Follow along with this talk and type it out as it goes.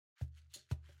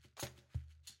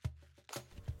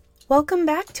Welcome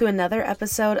back to another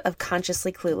episode of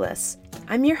Consciously Clueless.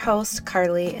 I'm your host,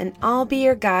 Carly, and I'll be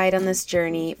your guide on this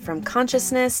journey from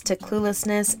consciousness to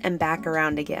cluelessness and back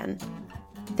around again.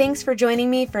 Thanks for joining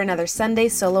me for another Sunday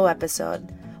solo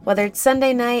episode. Whether it's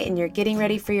Sunday night and you're getting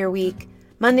ready for your week,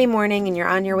 Monday morning and you're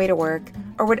on your way to work,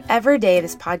 or whatever day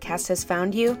this podcast has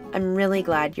found you, I'm really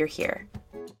glad you're here.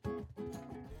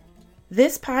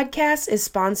 This podcast is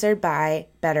sponsored by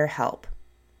BetterHelp.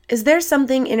 Is there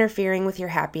something interfering with your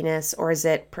happiness, or is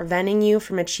it preventing you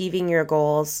from achieving your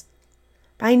goals?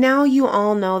 By now, you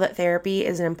all know that therapy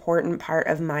is an important part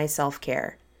of my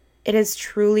self-care. It has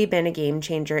truly been a game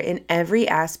changer in every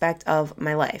aspect of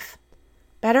my life.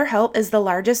 BetterHelp is the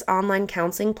largest online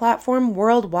counseling platform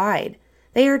worldwide.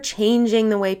 They are changing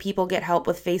the way people get help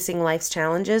with facing life's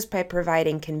challenges by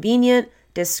providing convenient,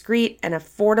 discreet, and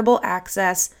affordable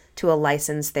access to a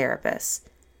licensed therapist.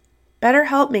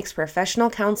 BetterHelp makes professional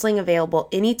counseling available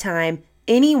anytime,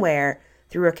 anywhere,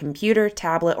 through a computer,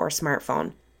 tablet, or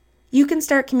smartphone. You can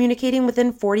start communicating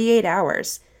within 48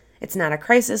 hours. It's not a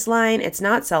crisis line, it's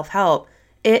not self-help.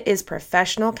 It is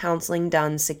professional counseling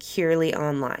done securely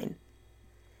online.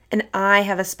 And I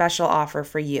have a special offer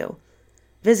for you.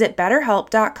 Visit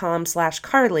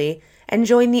betterhelp.com/Carly and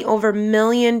join the over 1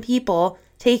 million people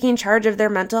taking charge of their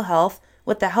mental health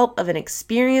with the help of an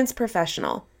experienced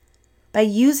professional. By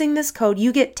using this code,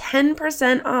 you get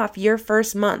 10% off your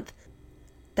first month.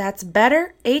 That's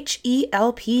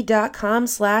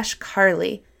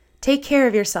betterhelp.com/Carly. Take care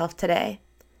of yourself today.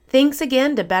 Thanks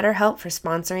again to BetterHelp for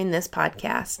sponsoring this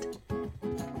podcast.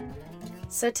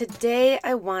 So today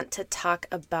I want to talk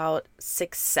about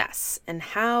success and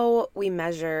how we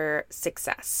measure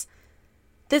success.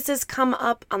 This has come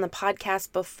up on the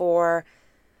podcast before,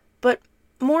 but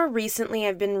more recently,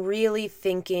 I've been really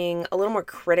thinking a little more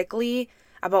critically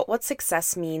about what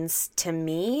success means to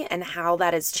me and how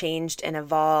that has changed and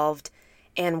evolved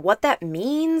and what that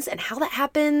means and how that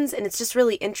happens. And it's just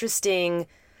really interesting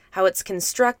how it's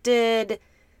constructed.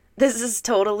 This is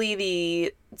totally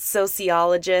the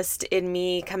sociologist in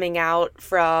me coming out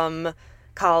from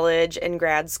college and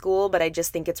grad school, but I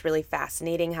just think it's really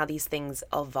fascinating how these things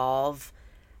evolve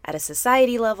at a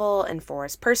society level and for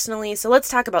us personally. So let's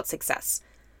talk about success.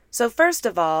 So first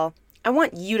of all, I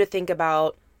want you to think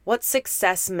about what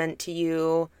success meant to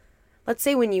you, let's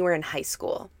say when you were in high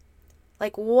school.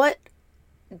 Like, what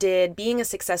did being a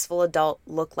successful adult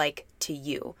look like to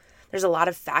you? There's a lot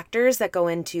of factors that go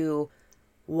into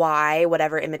why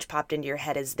whatever image popped into your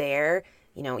head is there.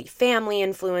 You know, family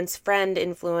influence, friend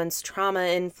influence, trauma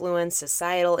influence,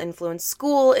 societal influence,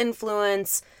 school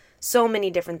influence, so many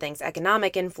different things,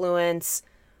 economic influence,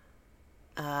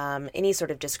 any sort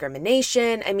of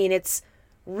discrimination. I mean, it's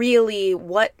really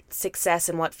what success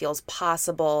and what feels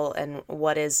possible and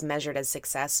what is measured as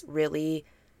success really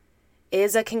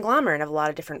is a conglomerate of a lot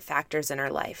of different factors in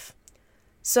our life.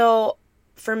 So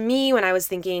for me, when I was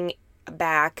thinking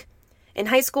back in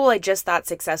high school, I just thought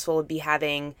successful would be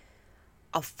having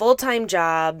a full-time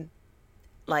job,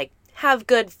 like have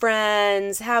good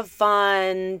friends, have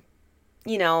fun,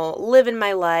 you know, living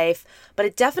my life, but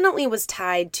it definitely was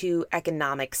tied to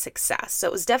economic success. So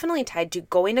it was definitely tied to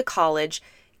going to college,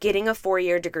 getting a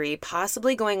 4-year degree,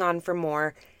 possibly going on for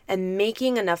more, and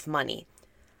making enough money.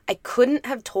 I couldn't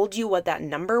have told you what that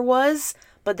number was,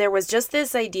 but there was just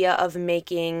this idea of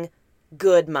making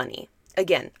good money.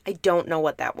 Again, I don't know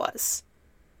what that was.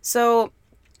 So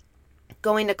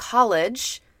going to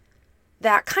college,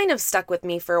 that kind of stuck with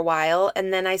me for a while,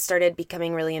 and then I started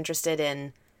becoming really interested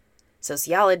in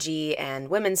sociology and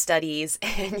women's studies,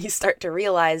 and you start to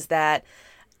realize that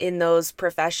in those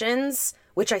professions,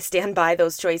 which I stand by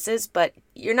those choices, but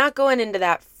you're not going into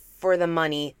that for the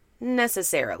money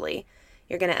necessarily.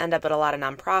 You're going to end up at a lot of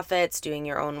nonprofits, doing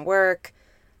your own work,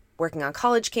 working on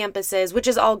college campuses, which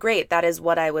is all great. That is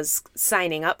what I was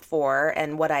signing up for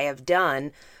and what I have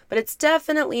done, but it's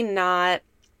definitely not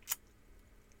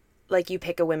like you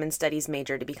pick a women's studies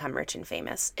major to become rich and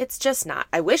famous. It's just not.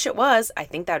 I wish it was. I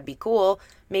think that would be cool.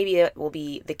 Maybe it will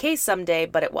be the case someday,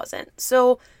 but it wasn't.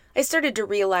 So I started to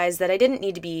realize that I didn't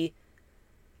need to be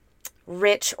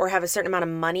rich or have a certain amount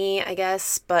of money, I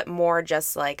guess, but more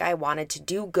just like I wanted to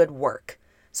do good work.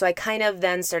 So I kind of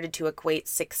then started to equate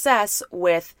success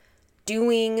with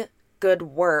doing good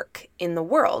work in the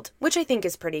world, which I think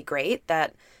is pretty great.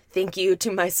 That thank you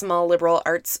to my small liberal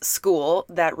arts school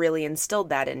that really instilled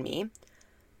that in me.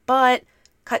 But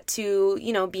cut to,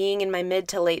 you know, being in my mid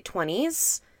to late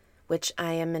 20s, which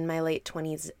I am in my late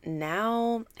 20s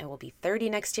now. I will be 30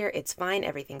 next year. It's fine.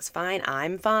 Everything's fine.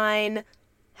 I'm fine.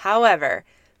 However,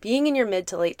 being in your mid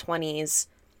to late 20s,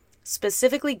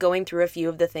 specifically going through a few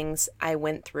of the things I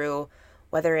went through,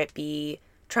 whether it be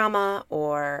trauma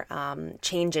or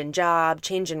change in job,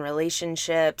 change in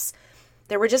relationships.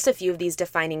 There were just a few of these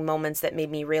defining moments that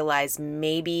made me realize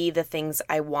maybe the things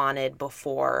I wanted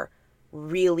before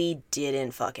really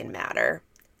didn't fucking matter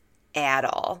at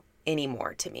all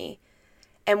anymore to me.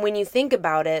 And when you think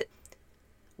about it,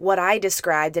 what I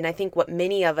described, and I think what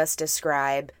many of us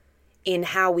describe in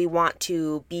how we want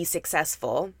to be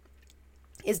successful,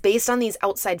 is based on these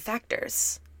outside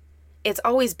factors. It's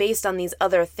always based on these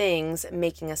other things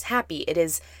making us happy. It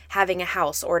is having a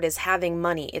house, or it is having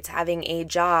money. It's having a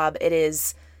job. It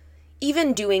is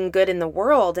even doing good in the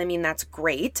world. I mean, that's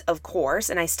great, of course,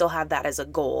 and I still have that as a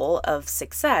goal of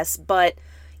success. But,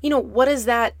 what does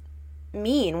that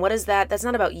mean? What is that? That's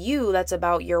not about you. That's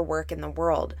about your work in the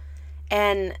world.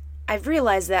 And I've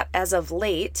realized that as of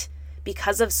late,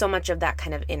 because of so much of that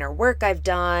kind of inner work I've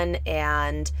done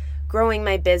and growing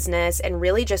my business and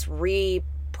really just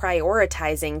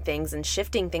reprioritizing things and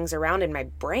shifting things around in my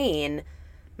brain,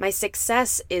 my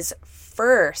success is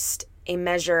first a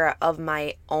measure of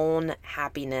my own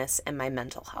happiness and my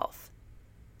mental health.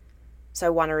 So I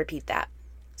want to repeat that.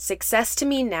 Success to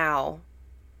me now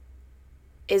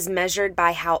is measured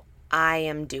by how I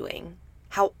am doing,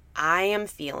 how I am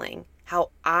feeling,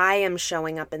 how I am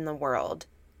showing up in the world,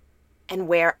 and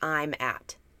where I'm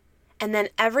at. And then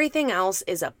everything else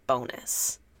is a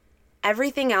bonus.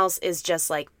 Everything else is just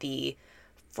like the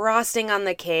frosting on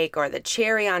the cake or the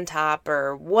cherry on top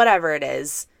or whatever it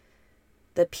is.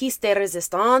 The piece de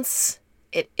resistance,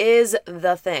 it is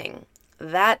the thing.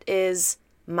 That is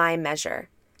my measure.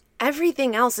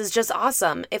 Everything else is just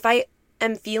awesome. If I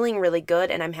am feeling really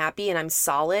good and I'm happy and I'm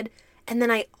solid, and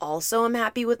then I also am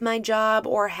happy with my job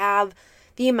or have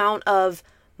the amount of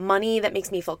money that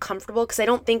makes me feel comfortable, because I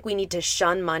don't think we need to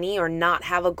shun money or not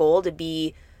have a goal to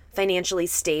be financially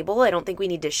stable. I don't think we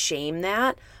need to shame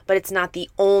that, but it's not the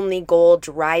only goal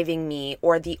driving me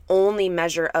or the only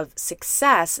measure of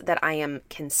success that I am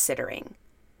considering.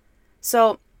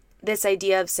 So this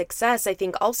idea of success, I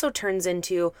think, also turns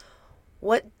into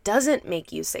what doesn't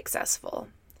make you successful.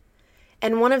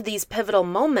 And one of these pivotal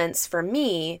moments for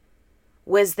me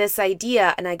was this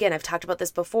idea, and again, I've talked about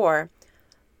this before,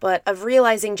 but of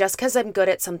realizing just because I'm good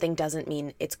at something doesn't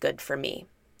mean it's good for me.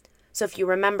 So if you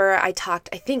remember, I talked,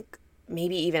 I think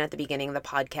maybe even at the beginning of the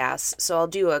podcast, so I'll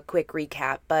do a quick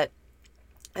recap, but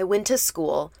I went to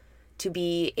school to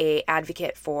be an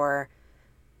advocate for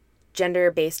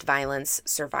gender-based violence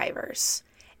survivors.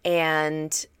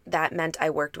 And that meant I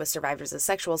worked with survivors of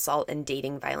sexual assault and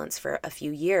dating violence for a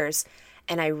few years.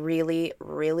 And I really,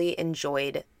 really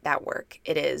enjoyed that work.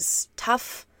 It is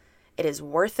tough. It is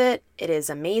worth it. It is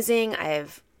amazing.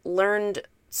 I've learned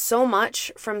so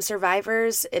much from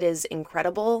survivors. It is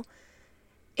incredible.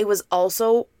 It was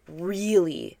also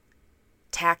really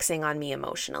taxing on me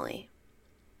emotionally.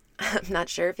 I'm not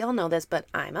sure if y'all know this, but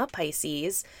I'm a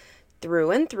Pisces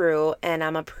through and through, and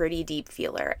I'm a pretty deep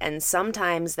feeler. And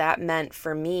sometimes that meant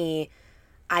for me,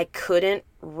 I couldn't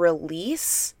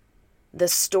release the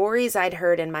stories I'd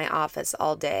heard in my office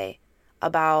all day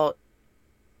about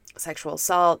sexual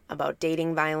assault, about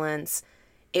dating violence.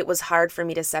 It was hard for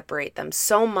me to separate them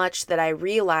so much that I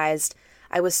realized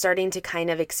I was starting to kind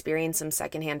of experience some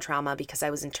secondhand trauma because I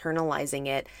was internalizing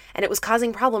it, and it was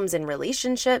causing problems in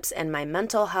relationships and my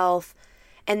mental health.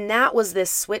 And that was this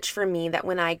switch for me that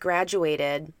when I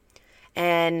graduated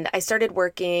and I started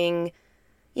working,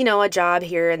 a job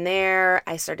here and there,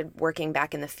 I started working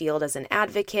back in the field as an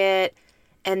advocate.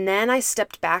 And then I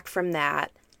stepped back from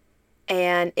that,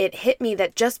 and it hit me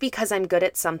that just because I'm good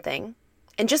at something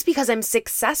and just because I'm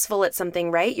successful at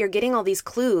something, right? You're getting all these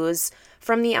clues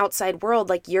from the outside world,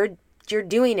 like you're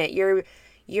doing it.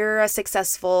 You're a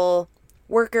successful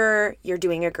worker, you're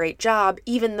doing a great job.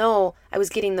 Even though I was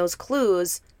getting those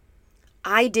clues,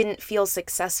 I didn't feel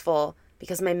successful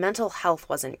because my mental health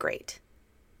wasn't great.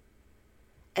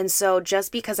 And so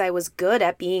just because I was good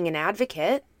at being an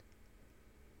advocate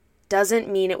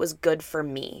doesn't mean it was good for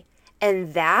me.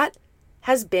 And that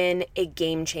has been a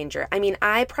game changer. I mean,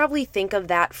 I probably think of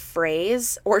that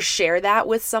phrase or share that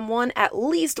with someone at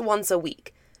least once a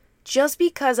week. Just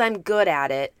because I'm good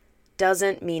at it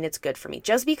doesn't mean it's good for me.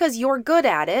 Just because you're good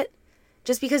at it,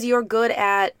 just because you're good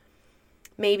at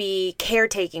maybe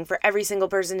caretaking for every single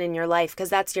person in your life, because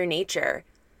that's your nature,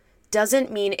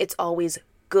 doesn't mean it's always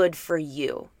good for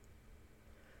you.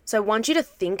 So I want you to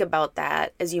think about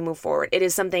that as you move forward. It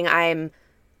is something I'm,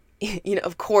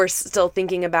 of course, still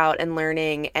thinking about and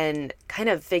learning and kind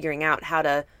of figuring out how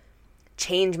to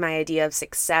change my idea of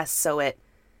success so it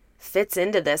fits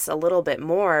into this a little bit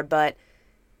more. But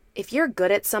if you're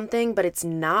good at something, but it's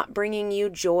not bringing you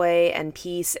joy and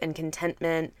peace and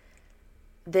contentment,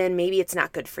 then maybe it's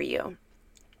not good for you.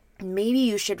 maybe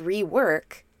you should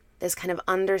rework this kind of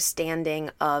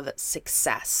understanding of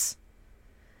success.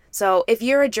 So if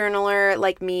you're a journaler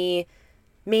like me,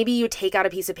 maybe you take out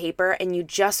a piece of paper and you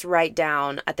just write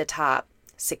down at the top,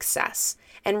 success,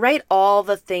 and write all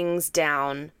the things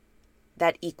down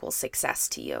that equal success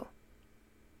to you.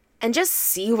 And just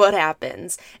see what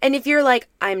happens. And if you're like,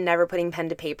 I'm never putting pen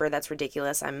to paper, that's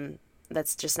ridiculous,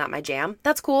 that's just not my jam,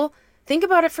 that's cool. Think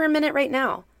about it for a minute right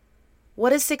now.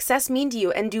 What does success mean to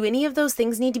you? And do any of those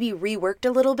things need to be reworked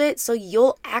a little bit so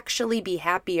you'll actually be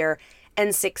happier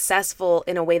and successful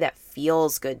in a way that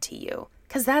feels good to you?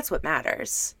 Because that's what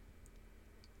matters.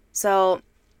 So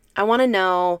I want to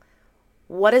know,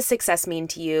 what does success mean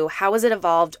to you? How has it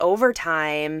evolved over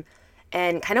time?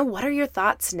 And kind of what are your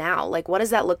thoughts now? Like, what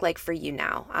does that look like for you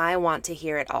now? I want to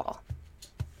hear it all.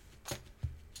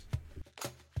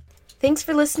 Thanks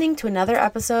for listening to another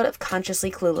episode of Consciously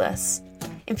Clueless.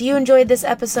 If you enjoyed this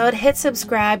episode, hit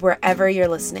subscribe wherever you're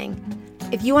listening.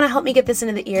 If you want to help me get this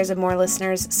into the ears of more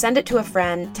listeners, send it to a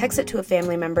friend, text it to a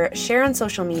family member, share on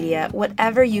social media.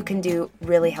 Whatever you can do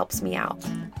really helps me out.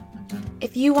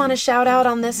 If you want a shout out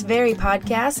on this very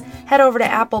podcast, head over to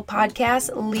Apple Podcasts,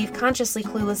 leave Consciously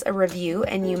Clueless a review,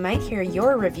 and you might hear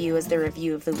your review as the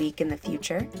review of the week in the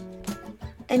future.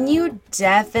 And you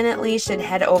definitely should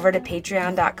head over to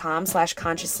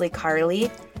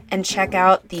patreon.com/consciouslycarly and check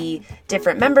out the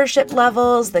different membership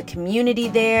levels, the community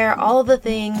there, all the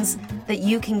things that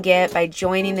you can get by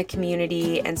joining the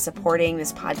community and supporting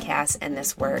this podcast and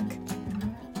this work.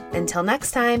 Until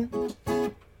next time.